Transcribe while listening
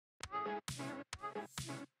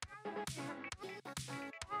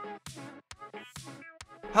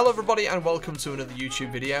Hello everybody and welcome to another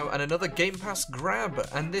YouTube video and another Game Pass grab,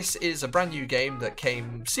 and this is a brand new game that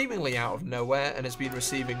came seemingly out of nowhere and has been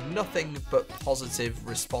receiving nothing but positive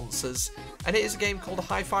responses, and it is a game called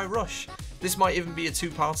Hi-Fi Rush. This might even be a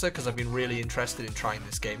two-parter because I've been really interested in trying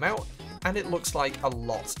this game out and it looks like a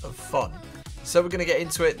lot of fun. So we're going to get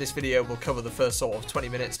into it. This video will cover the first sort of 20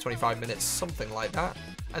 minutes, 25 minutes, something like that,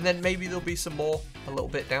 and then maybe there'll be some more a little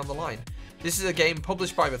bit down the line. This is a game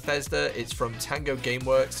published by Bethesda. It's from Tango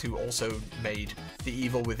Gameworks, who also made The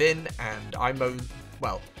Evil Within, and I most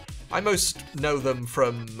know them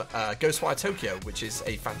from Ghostwire Tokyo, which is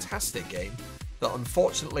a fantastic game that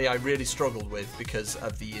unfortunately I really struggled with because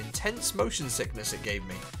of the intense motion sickness it gave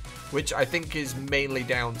me, which I think is mainly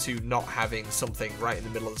down to not having something right in the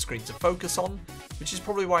middle of the screen to focus on, which is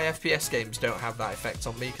probably why FPS games don't have that effect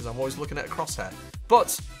on me, because I'm always looking at a crosshair.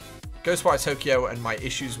 But Ghostwire Tokyo and my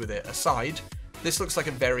issues with it aside, this looks like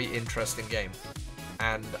a very interesting game,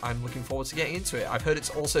 and I'm looking forward to getting into it. I've heard it's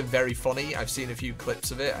also very funny. I've seen a few clips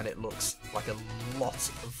of it and it looks like a lot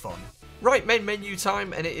of fun. Right, main menu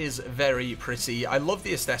time, and it is very pretty. I love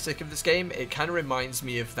the aesthetic of this game. It kind of reminds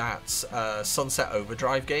me of that Sunset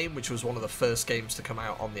Overdrive game, which was one of the first games to come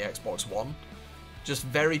out on the Xbox One. Just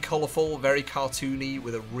very colourful, very cartoony,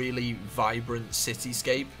 with a really vibrant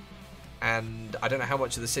cityscape. And I don't know how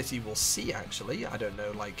much of the city we'll see, actually. I don't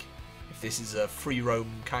know, like, if this is a free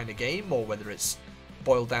roam kind of game or whether it's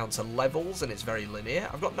boiled down to levels and it's very linear.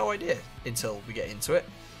 I've got no idea until we get into it.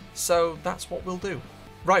 So that's what we'll do.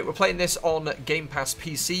 Right, we're playing this on Game Pass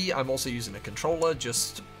PC. I'm also using a controller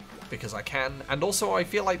just because I can. And also I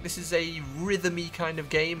feel like this is a rhythmy kind of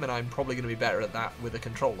game and I'm probably going to be better at that with a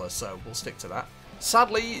controller, so we'll stick to that.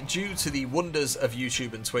 Sadly, due to the wonders of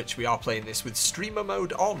YouTube and Twitch, we are playing this with streamer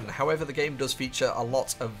mode on. However, the game does feature a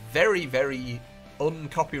lot of very, very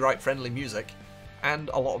uncopyright friendly music and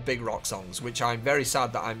a lot of big rock songs, which I'm very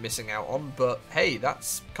sad that I'm missing out on, but hey,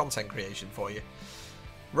 that's content creation for you.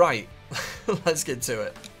 Right, let's get to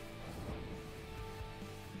it.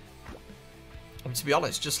 And to be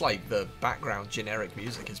honest, just like the background generic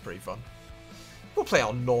music is pretty fun. We'll play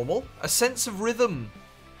on normal. A sense of rhythm.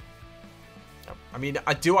 I mean,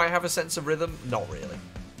 do I have a sense of rhythm? Not really,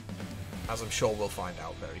 as I'm sure we'll find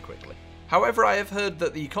out very quickly. However, I have heard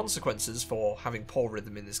that the consequences for having poor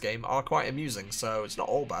rhythm in this game are quite amusing, so it's not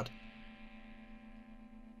all bad.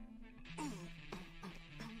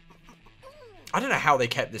 I don't know how they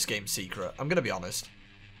kept this game secret, I'm going to be honest.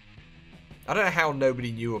 I don't know how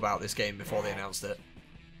nobody knew about this game before they announced it.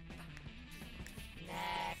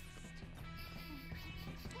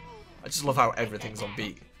 I just love how everything's on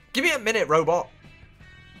beat. Give me a minute, robot!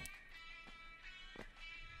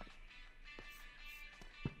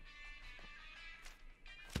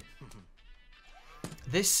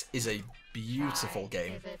 This is a beautiful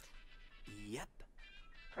game. Is it? Yep.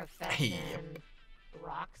 Profession. Yep.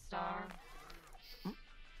 Rockstar.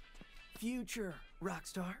 Future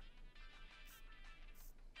rockstar.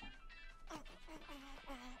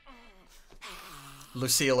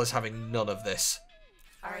 Lucille is having none of this.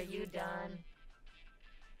 Are you done?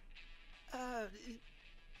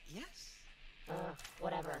 Yes.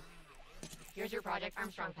 Whatever. Here's your Project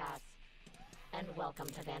Armstrong pass. And welcome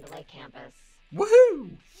to Vandalay campus.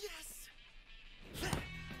 Woohoo! Yes.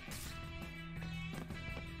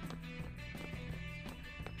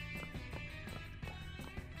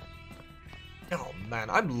 Oh man,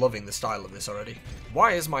 I'm loving the style of this already.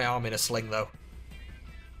 Why is my arm in a sling though?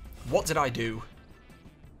 What did I do?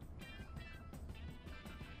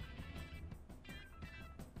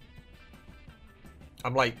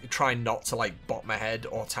 I'm like trying not to like bop my head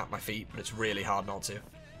or tap my feet, but it's really hard not to.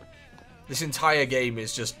 This entire game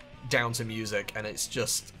is just down to music and it's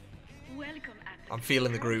just... I'm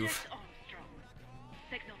feeling the groove.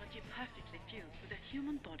 Technology perfectly fused with the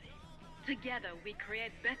human body. Together we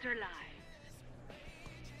create better lives.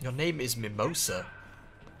 Your name is Mimosa.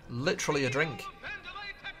 Literally a drink.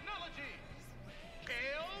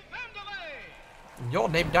 And you're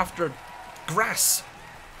named after a grass.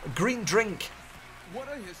 A green drink. What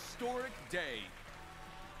a historic day.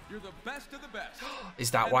 You're the best of the best.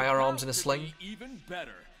 Is that why our arm's in a sling? Even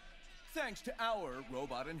better. Thanks to our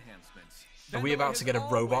robot enhancements. Are we about to get a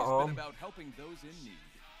robot arm? About helping those in need.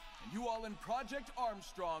 And you all in Project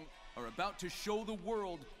Armstrong are about to show the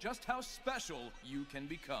world just how special you can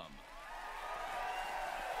become.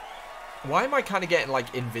 Why am I kind of getting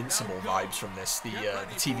like Invincible vibes from this, the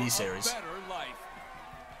TV series?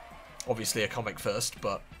 Obviously a comic first,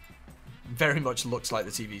 but very much looks like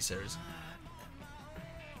the TV series.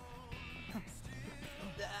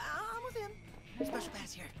 I'm with him. Special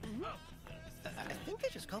pass here. I think they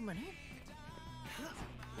just called my name.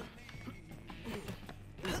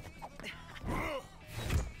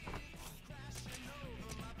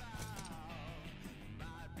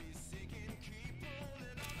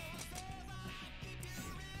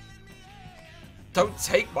 Don't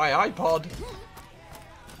take my iPod!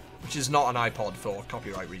 Which is not an iPod for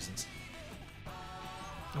copyright reasons.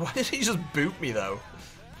 Why did he just boot me though?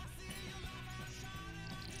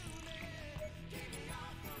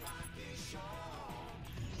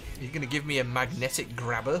 Are you gonna give me a magnetic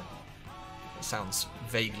grabber? That sounds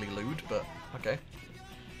vaguely lewd, but okay.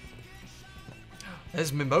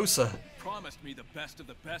 There's Mimosa. Promised me the best of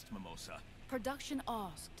the best, Mimosa. Production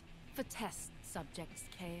asked for test subjects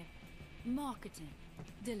care. Marketing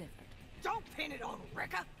delivered. Don't pin it on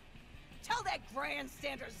Rekka. Tell that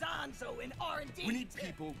grandstander Zonzo in R&D. We need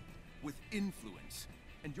people with influence,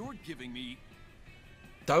 and you're giving me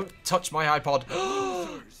Don't touch my iPod.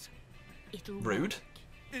 losers. It'll Rude. work.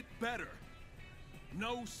 It better.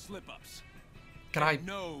 No slip-ups. Can I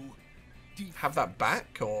No. have that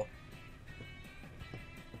back, or?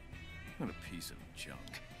 What a piece of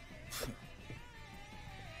junk.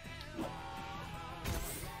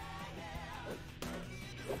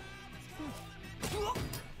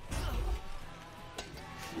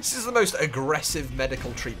 This is the most aggressive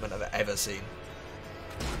medical treatment I've ever seen.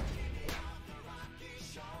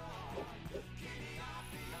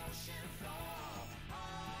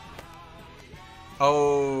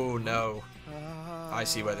 Oh no. I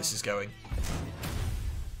see where this is going.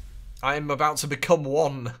 I am about to become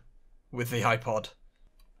one with the iPod.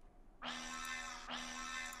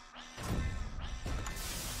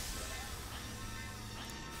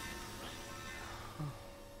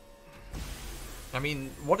 I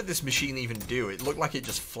mean, what did this machine even do? It looked like it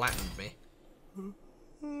just flattened me.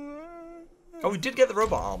 Oh, we did get the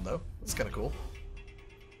robot arm though. That's kind of cool.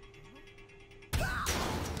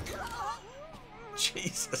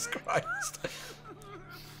 Jesus Christ.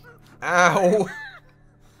 Ow.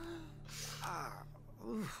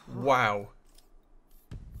 Wow.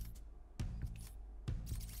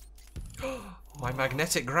 My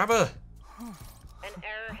magnetic grabber. An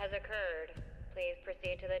error has occurred. Please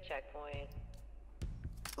proceed to the checkpoint.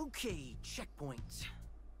 Okay, checkpoint.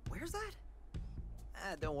 Where's that?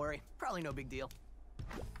 Don't worry. Probably no big deal.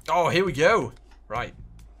 Oh, here we go. Right.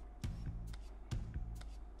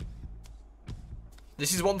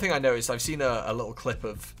 This is one thing I noticed. I've seen a little clip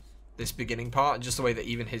of this beginning part, and just the way that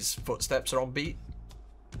even his footsteps are on beat.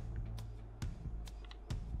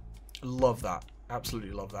 Love that.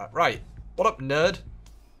 Absolutely love that. Right. What up, nerd?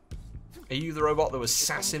 Are you the robot that was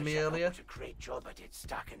sassing me earlier? What a great job I did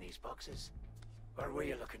stacking these boxes. Or were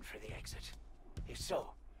you looking for the exit? If so,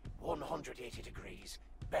 180 degrees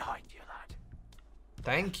behind you, lad.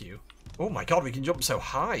 Thank you. Oh my god, we can jump so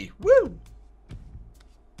high. Woo!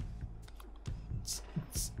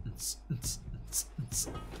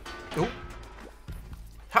 Oh.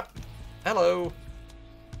 Ha. Hello.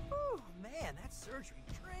 Oh man, that surgery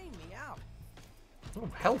drained me out. Oh,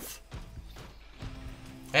 health.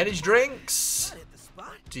 Energy drinks. That hit the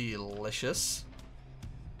spot. Delicious.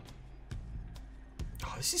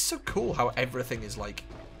 Oh, this is so cool how everything is like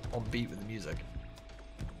on beat with the music.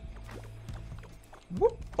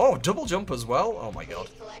 Whoop. Oh, double jump as well. Oh my god.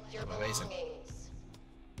 Amazing.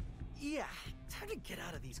 Yeah, time to get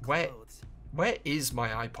out of these Where- clothes. Where is my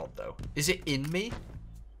iPod though? Is it in me?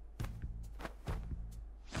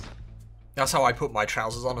 That's how I put my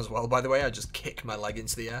trousers on as well, by the way. I just kick my leg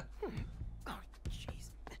into the air. Oh, jeez.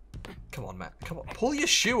 Come on, Matt. Come on. Pull your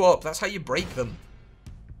shoe up. That's how you break them.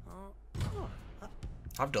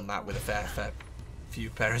 I've done that with a fair few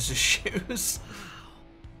pairs of shoes.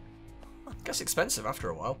 Gets expensive after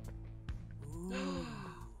a while.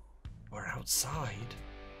 We're outside.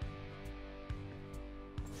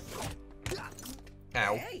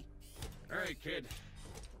 Ow. Hey, Alright, kid.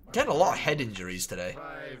 Getting a lot of head injuries today.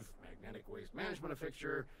 5, magnetic waste management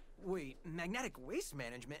fixture. wait, magnetic waste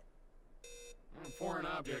management? Foreign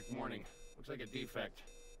object warning. Looks like a defect.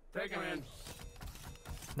 Take him in.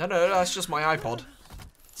 No, that's just my iPod.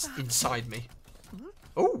 It's inside me.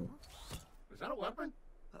 Oh, Is that a weapon?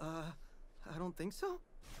 I don't think so.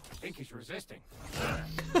 I think he's resisting.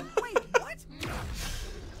 Wait, what?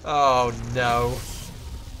 oh no.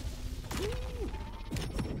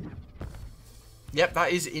 Yep,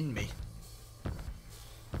 that is in me.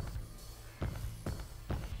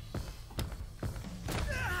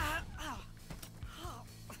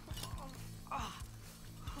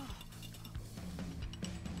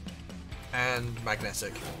 And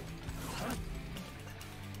magnetic.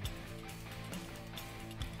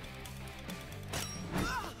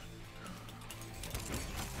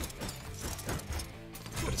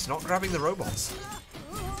 It's not grabbing the robots.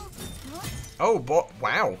 Oh, but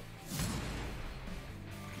wow.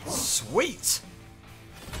 Sweet.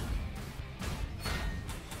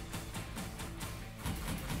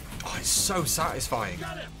 Oh, it's so satisfying.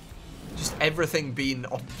 Just everything being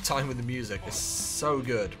on time with the music is so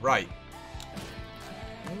good. Right.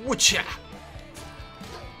 Woocha!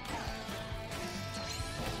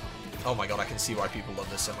 Oh my god, I can see why people love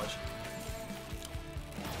this so much.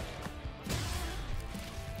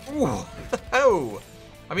 Ooh. Oh!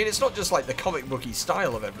 I mean, it's not just like the comic booky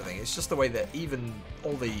style of everything, it's just the way that even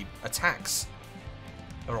all the attacks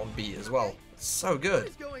are on beat as well. It's so good. What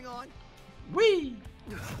is going on? Whee!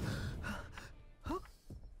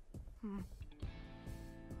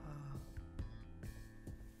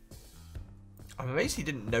 I'm amazed he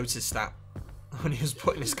didn't notice that when he was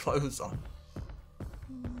putting his clothes on.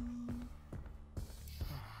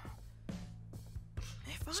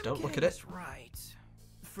 Just don't look at it. Right.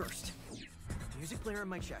 First, music player in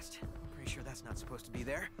my chest. Pretty sure that's not supposed to be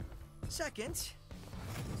there. Second,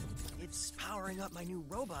 it's powering up my new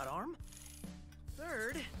robot arm.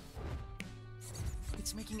 Third,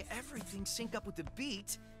 it's making everything sync up with the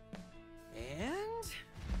beat. And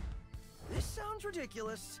this sounds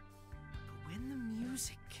ridiculous, but when the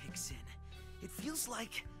music kicks in, it feels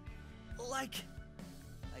like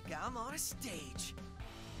I'm on a stage.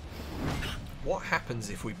 What happens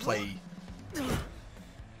if we play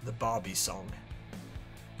the Barbie song?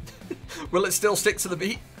 Will it still stick to the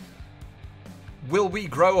beat? Will we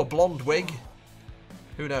grow a blonde wig?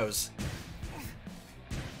 Who knows?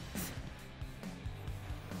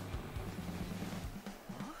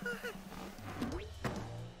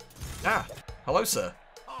 Ah, hello, sir.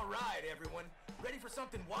 All right, everyone. Ready for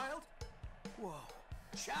something wild? Whoa.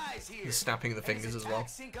 Shy's here. The snapping of the fingers as well.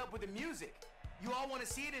 Sync up with the music. You all want to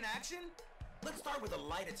see it in action? Let's start with a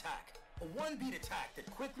light attack. A one-beat attack that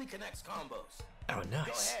quickly connects combos. Oh, nice.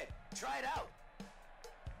 Go ahead. Try it out.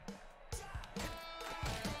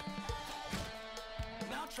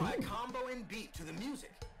 Now try a combo and beat to the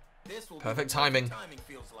music. This will Perfect be what timing. Timing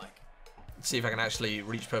feels like. Let's see if I can actually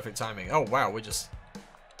reach perfect timing. Oh, wow, we're just...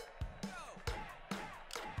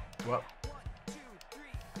 Well...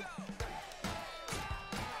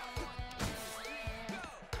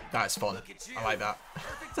 That's fun. I like that.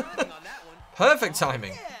 Perfect timing on that one. Perfect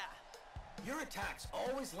timing. Your attacks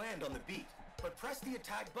always land on the beat, but press the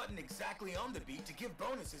attack button exactly on the beat to give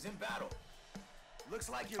bonuses in battle. Looks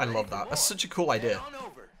like you're I ready love for that. more. That's such a cool idea. Head on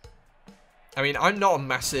over. I mean, I'm not a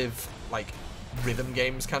massive, like, rhythm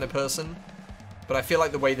games kind of person, but I feel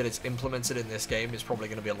like the way that it's implemented in this game is probably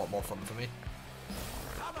going to be a lot more fun for me.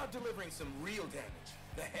 How about delivering some real damage?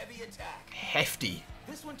 The heavy attack. Hefty.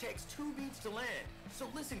 This one takes 2 beats to land, so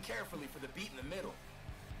listen carefully for the beat in the middle.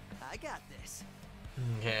 I got this.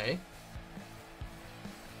 Okay.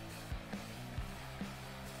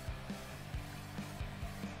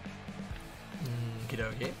 Okie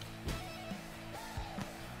dokie.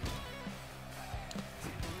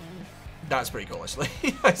 That's pretty cool, actually.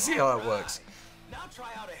 I see how that works. Now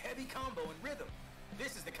try out a heavy combo in rhythm.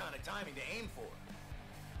 This is the kind of timing to aim for.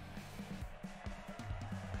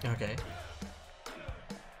 Okay.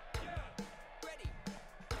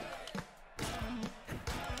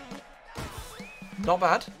 Not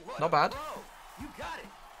bad. Not bad. Bro, you got it.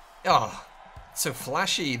 Oh, so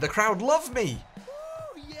flashy. The crowd love me.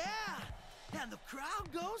 Ooh, yeah! And the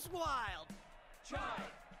crowd goes wild.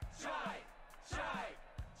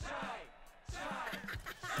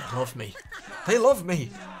 They love me. They love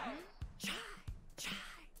me.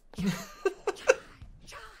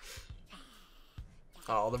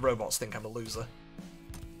 Oh, the robots think I'm a loser.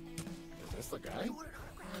 Is this the guy? I'll get you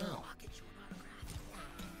an autograph.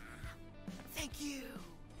 Thank you.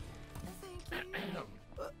 Thank you.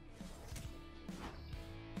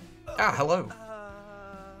 Ah, hello.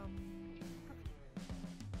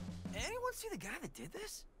 Anyone see the guy that did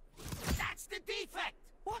this? That's the defect.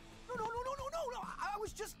 What? No. I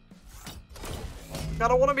was just... I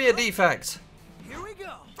don't want to be a defect. Here we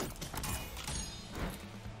go.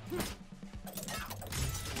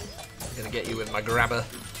 I'm gonna get you with my grabber.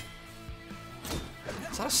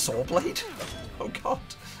 Is that a saw blade? Oh god.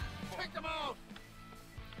 Take them out!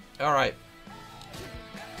 Alright.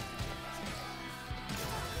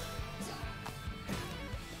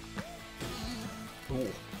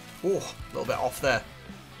 Ooh. Ooh, a little bit off there.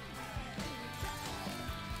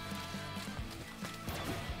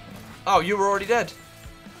 Oh, you were already dead.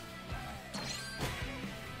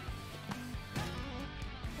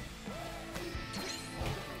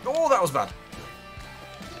 Oh, that was bad.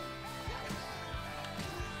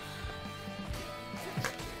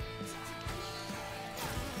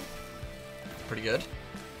 Pretty good.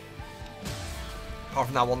 Apart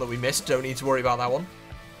from that one that we missed, don't need to worry about that one.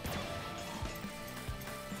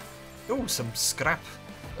 Oh, some scrap.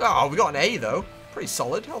 Oh, we got an A though. Pretty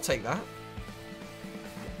solid. I'll take that.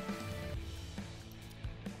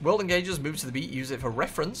 World engagers, move to the beat, use it for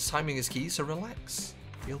reference. Timing is key, so relax.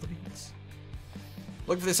 Feel the beats.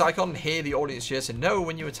 Look for this icon and hear the audience cheer to know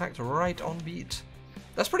when you attacked right on beat.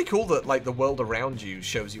 That's pretty cool that like the world around you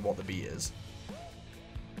shows you what the beat is.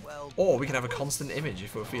 Well, or we can have a constant image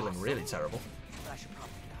if we're feeling really terrible. I should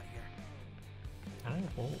probably get out here. I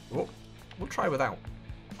don't know. We'll try without.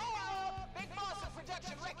 Hello, Big Monster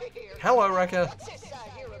Production Wrecker here. Hello, Wrecker. What's this I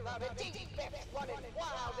hear about a defect running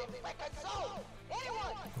wild in Wrecker Zone?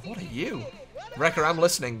 Anyone? What are you? Wrecker, I'm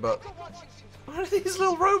listening, but what are these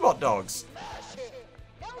little robot dogs?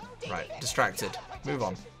 Right, distracted. Move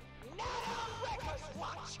on.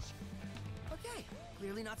 Okay,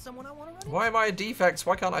 clearly not someone I want to run into. Why am I a defect?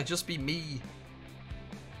 Why can't I just be me?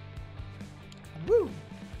 Woo!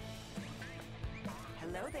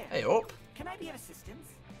 Hello there. Hey, up. Can I be of assistance?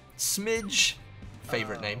 Smidge.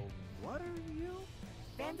 Favorite name. What are you?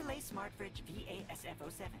 Vandalay Smartbridge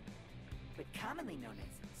VASF07, but commonly known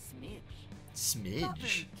as SMIDGE. Not Smidge.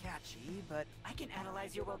 very catchy, but I can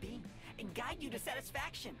analyze your well-being and guide you to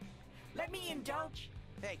satisfaction. Let me indulge.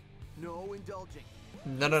 hey, no indulging.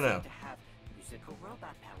 No. To have musical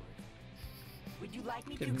robot powers. Would you like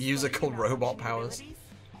me to Musical explain your robot malfunctioning powers. abilities?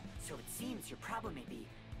 So it seems your problem may be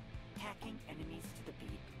hacking enemies to the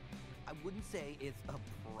beat. I wouldn't say it's a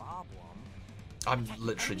problem. I'm Attacking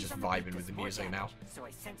literally enemies just on the beat vibing with does the more music now. damage, so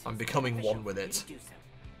I sense I'm it's becoming beneficial one with for you it. to do so.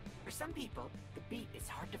 For some people, the beat is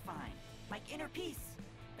hard to find, like inner peace.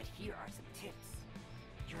 But here are some tips.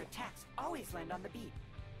 Your attacks always land on the beat.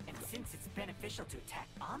 And since it's beneficial to attack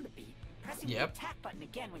on the beat, pressing the Yep. attack button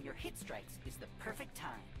again when your hit strikes is the perfect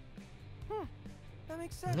time. That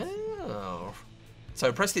makes sense. Oh.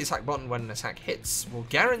 So press the attack button when an attack hits. Will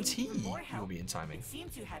guarantee If you need more you help, will be in timing. It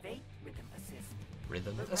seems you have a rhythm assist.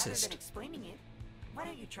 Rhythm But rather assist. than explaining it, why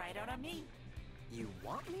don't you try it out on me? You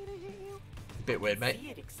want me to hit you? Bit weird, mate. See,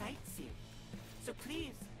 it excites you. So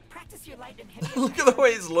please, practice your light and heavy Look at attacks. the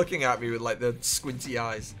way he's looking at me with like the squinty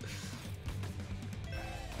eyes.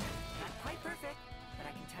 Not quite perfect, but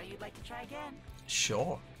I can tell you'd like to try again.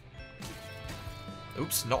 Sure.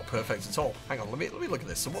 Oops, not perfect at all. Hang on, let me look at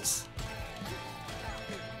this. So what's?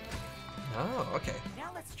 Oh, okay.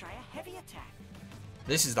 Now let's try a heavy attack.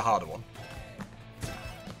 This is the harder one.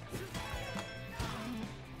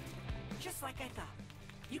 Just like I thought.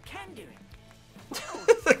 You can do it.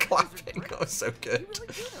 The clapping, oh, so good. You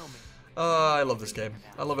really do know me. Oh, I love this game.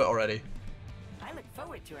 I love it already. I look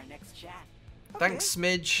forward to our next chat. Thanks,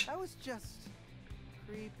 Smidge. That was just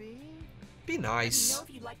creepy. Be Let me nice. know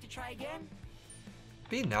if you'd like to try again.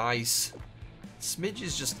 Be nice. Smidge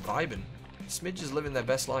is just vibing. Smidge is living their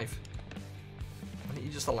best life. Why don't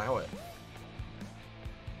you just allow it?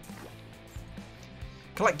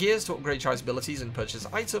 Collect gears to upgrade Chai's abilities and purchase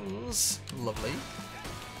items. Lovely.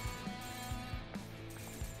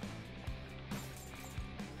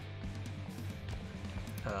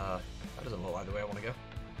 That doesn't look like the way I want to go.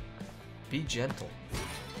 Be gentle.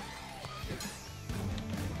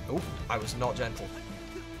 Oh, I was not gentle.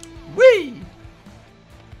 Whee!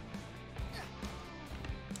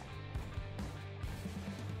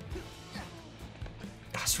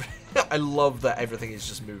 That's really I love that everything is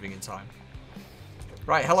just moving in time.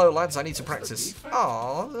 Right, hello lads, I need to practice.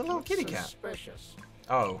 Oh, the little kitty cat. Suspicious.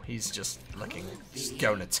 Oh, he's just looking, just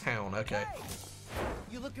going to town, okay.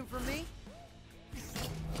 You looking for me?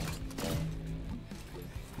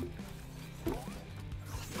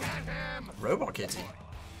 Robot kitty.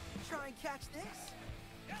 Try and catch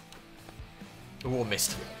this? Oh,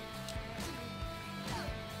 missed.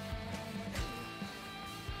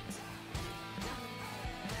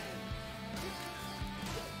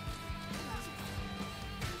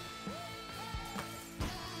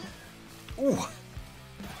 Ooh.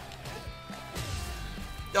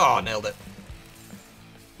 Oh, nailed it.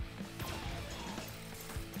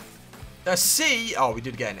 A C. Oh, we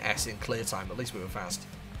did get an S in clear time. At least we were fast.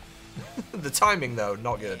 The timing, though,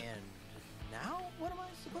 not good. And now, what am I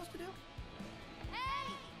supposed to do?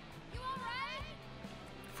 Hey! You alright?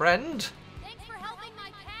 Friend? Thanks for helping my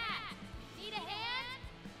cat. Need a hand?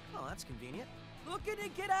 Oh, that's convenient. Looking to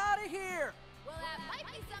get out of here! Well, that might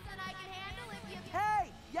be something I can handle if you... Hey!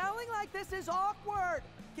 Yelling like this is awkward!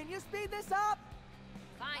 Can you speed this up?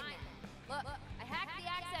 Fine then. Look, I hacked the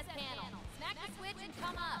access panel. Smack the switch and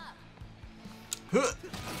come up. Huh.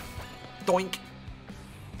 Doink.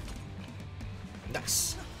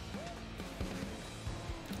 Nice.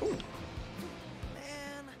 Ooh.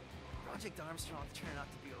 Man, Project Armstrong turned out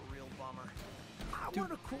to be a real bummer. I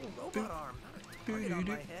want a cool robot arm, not a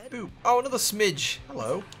Boop. Oh, another smidge.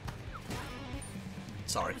 Hello.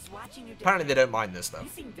 Sorry. Apparently they don't mind this though. You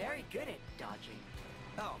seem very good at dodging.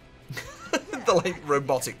 Oh. The like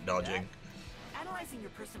robotic dodging. Analyzing your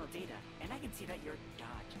personal data, and I can see that your dodge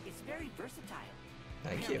is very versatile.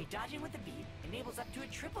 Thank you. Dodging with the beat enables up to a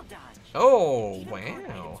triple dodge. Oh, Even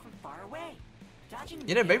wow. from far away. Dodging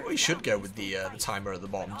You know, maybe we should go with the timer at the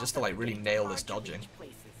bottom just to like really nail this dodging.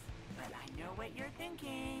 Places. But I know what you're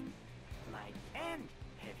thinking. Light and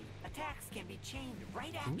heavy attacks can be chained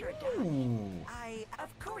right after a dodge. Ooh.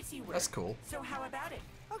 Of course you were. That's cool. So how about it?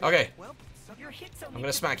 Okay. Well, your hits I'm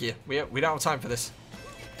gonna smack you. We don't have time for this.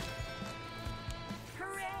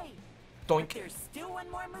 Hooray! Doink. There's still one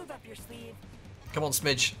more move up your sleeve. Come on,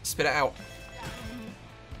 Smidge. Spit it out.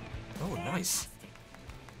 Oh, nice.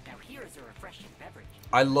 Now here is a refreshing beverage.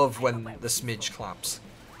 I love when the Smidge claps.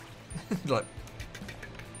 Like,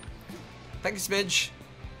 thank you, Smidge.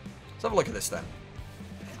 Let's have a look at this then.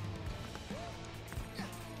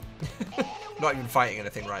 Not even fighting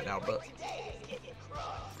anything right now, but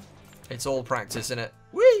it's all practice, isn't it?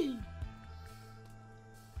 Whee!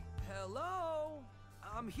 Hello,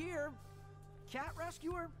 I'm here. Cat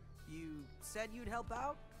rescuer. You said you'd help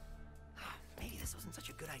out? Maybe this wasn't such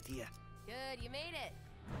a good idea. Good, you made it.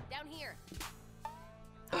 Down here.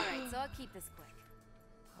 Alright, so I'll keep this quick.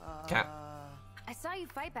 Cat. I saw you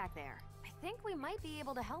fight back there. I think we might be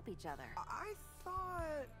able to help each other. I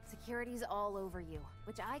thought... Security's all over you,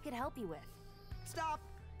 which I could help you with. Stop.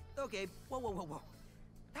 Okay, whoa.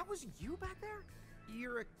 That was you back there?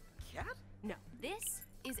 You're a cat? No, this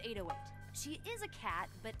is 808. She is a cat,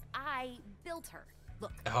 but I built her.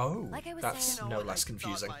 Look, Oh, like I was that's saying, no less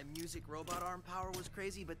confusing. My music robot arm power was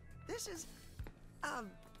crazy, but this is...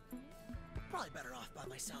 probably better off by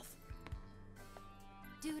myself.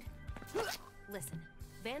 Dude, listen.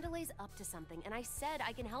 Vandelay's up to something, and I said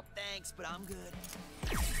I can help. Thanks, but I'm good.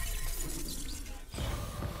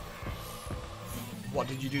 What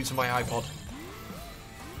did you do to my iPod?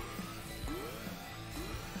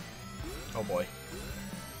 Oh boy.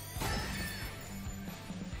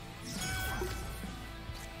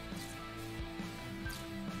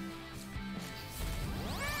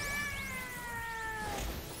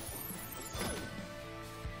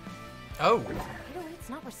 Oh. 808's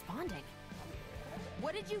not responding.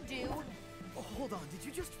 What did you do? Oh, hold on. Did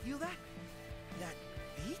you just feel that? That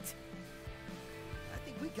beat? I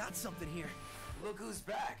think we got something here. Look who's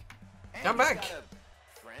back. And I'm he's back. got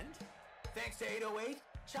a friend? Thanks to 808,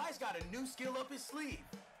 Chai's got a new skill up his sleeve.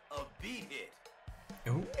 A beat hit.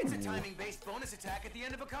 Ooh. It's a timing-based bonus attack at the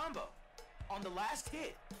end of a combo. On the last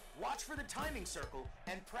hit, watch for the timing circle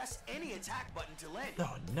and press any attack button to land it.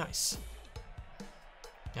 Oh, nice.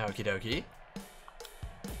 Okie dokie.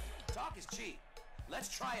 Talk is cheap. Let's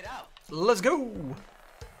try it out. Let's go. 1,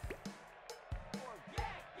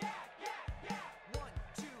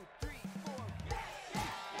 2, 3, 4.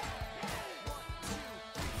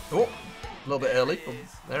 Oh, a little bit early, but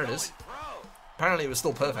there it is. Apparently it was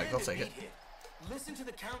still perfect. I'll take it. Listen to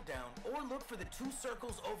the countdown or look for the 2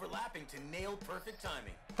 circles overlapping to nail perfect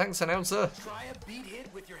timing. Thanks, announcer. Try a beat hit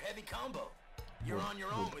with your heavy combo. You're on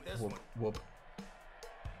your own with this one. Whoop.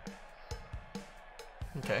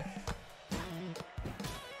 Okay.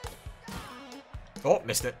 Oh,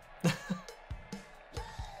 missed it.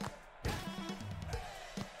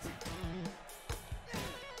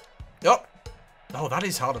 Oh! Oh, that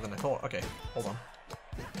is harder than I thought. Okay, hold on.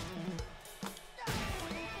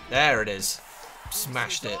 There it is.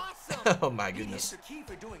 Smashed it. Oh my goodness. Beat hits are key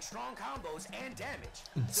for doing strong combos and damage.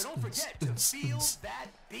 So don't forget to feel that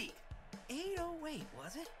beat. 808,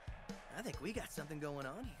 was it? I think we got something going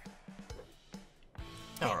on here.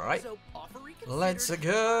 Alright. So, offer reconsidered. Let's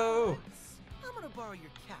go. I'm gonna borrow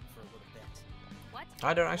your cap for a little bit. What?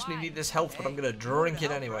 I don't actually need this health, but I'm gonna drink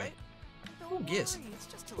it anyway. Ooh, gears.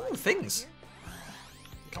 Ooh, things.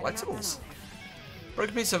 Collectibles.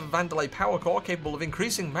 Broken piece of Vandelay power core capable of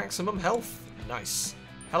increasing maximum health. Nice.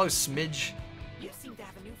 Hello, Smidge. You seem to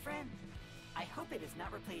have a new friend. I hope it has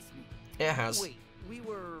not replaced me. It has. Wait, we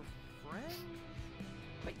were friends?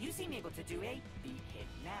 But you seem able to do a beat hit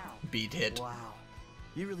now. Beat hit. Wow.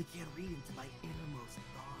 You really can read into my innermost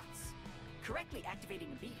thoughts. Correctly activating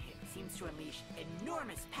a beat hit seems to unleash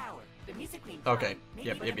enormous power. The musically Okay. maybe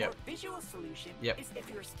Yep. a more visual solution is if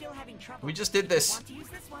you're still having trouble. We just did this. You want to use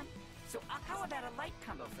this one? So how about a light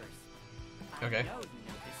combo first? Okay. I know you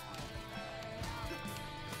know this one.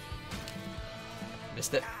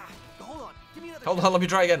 Missed it. Hold on. Give me another. Hold on, let me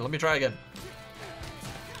try again.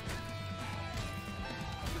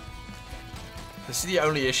 This is the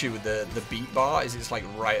only issue with the beat bar, is it's like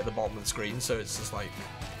right at the bottom of the screen, so it's just like...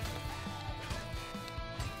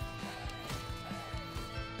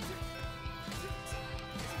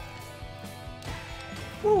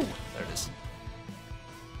 Woo! There it is.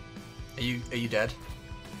 Are you dead?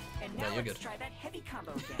 And No, now you're let's good. try that heavy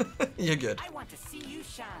combo again. You're good. I want to see you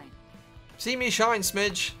shine. See me shine,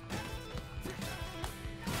 Smidge.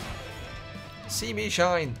 See me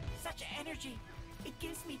shine. Such energy. It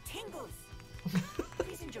gives me tingles.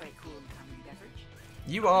 Please enjoy a cool and calming beverage.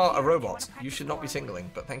 You are a robot. You should not be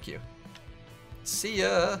tingling, but thank you. See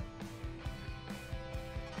ya.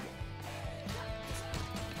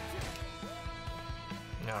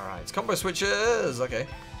 Alright, combo switches. Okay.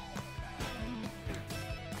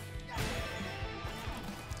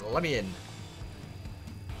 Let me in.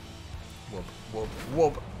 Whoop, whoop,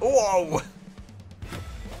 whoop. Whoa!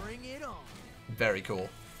 Bring it on. Very cool.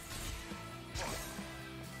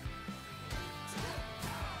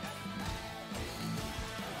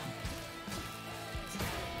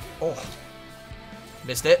 Oh.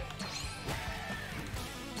 Missed it.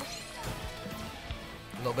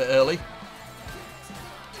 A little bit early.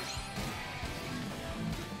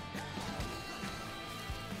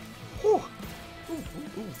 Ooh.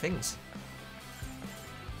 Ooh, things.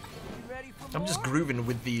 I'm just grooving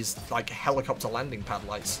with these like helicopter landing pad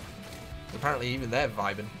lights. Apparently even they're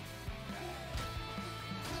vibing.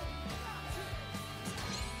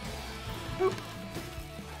 Boop.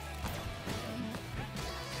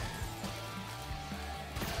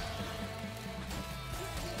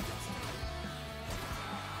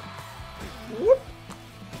 Whoop.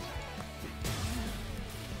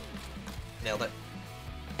 Nailed it.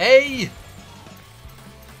 Hey!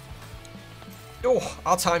 Oh,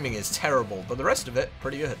 our timing is terrible, but the rest of it,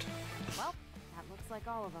 pretty good. Well, that looks like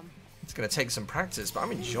all of them. It's going to take some practice, but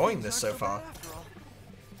I'm enjoying this so far.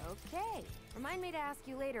 Okay. Remind me to ask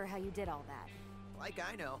you later how you did all that. Like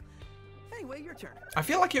I know. Anyway, your turn. I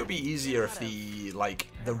feel like it would be easier if the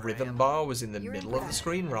rhythm bar was in the middle of the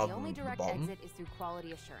screen rather than the bottom. Exit is through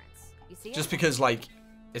quality assurance. You see Just it? because, like,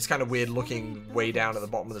 it's kind of weird looking way down at the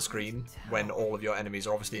bottom of the screen when all of your enemies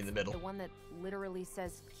are obviously in the middle. The one that literally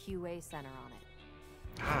says QA Center on it.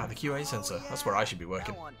 Ah, the QA sensor. That's where I should be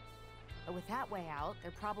working. But with that way out,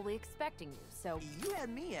 they're probably expecting you, so... You had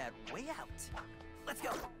me at way out. Let's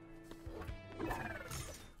go.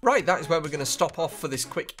 Right, that is where we're going to stop off for this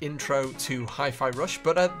quick intro to Hi-Fi Rush,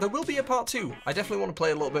 but there will be a part 2. I definitely want to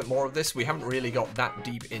play a little bit more of this. We haven't really got that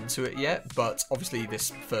deep into it yet, but obviously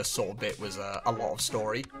this first sort of bit was a lot of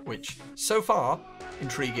story, which, so far,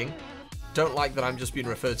 intriguing. Don't like that I'm just being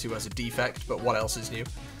referred to as a defect, but what else is new?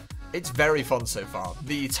 It's very fun so far.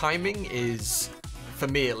 The timing is, for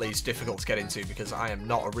me at least, difficult to get into because I am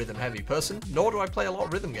not a rhythm-heavy person, nor do I play a lot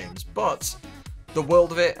of rhythm games, but the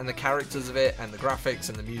world of it and the characters of it and the graphics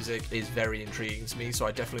and the music is very intriguing to me, so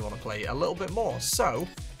I definitely want to play a little bit more. So,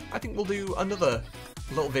 I think we'll do another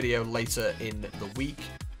little video later in the week,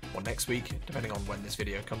 or next week, depending on when this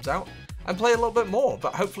video comes out, and play a little bit more,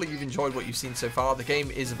 but hopefully you've enjoyed what you've seen so far. The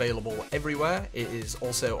game is available everywhere. It is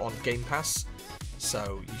also on Game Pass,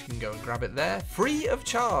 so you can go and grab it there, free of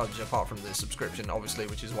charge, apart from the subscription, obviously,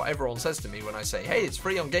 which is what everyone says to me when I say, hey, it's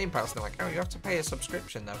free on Game Pass. They're like, oh, you have to pay a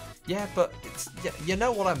subscription, though. Yeah, but it's, you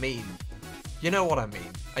know what I mean. You know what I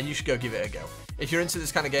mean, and you should go give it a go. If you're into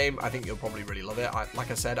this kind of game, I think you'll probably really love it.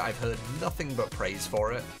 Like I said, I've heard nothing but praise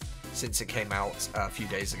for it since it came out a few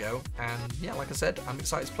days ago, and yeah, like I said, I'm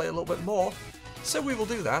excited to play a little bit more. So we will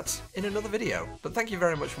do that in another video. But thank you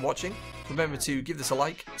very much for watching. Remember to give this a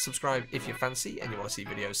like, subscribe if you fancy and you want to see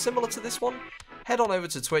videos similar to this one. Head on over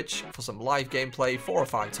to Twitch for some live gameplay 4 or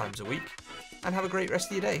 5 times a week. And have a great rest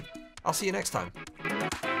of your day. I'll see you next time.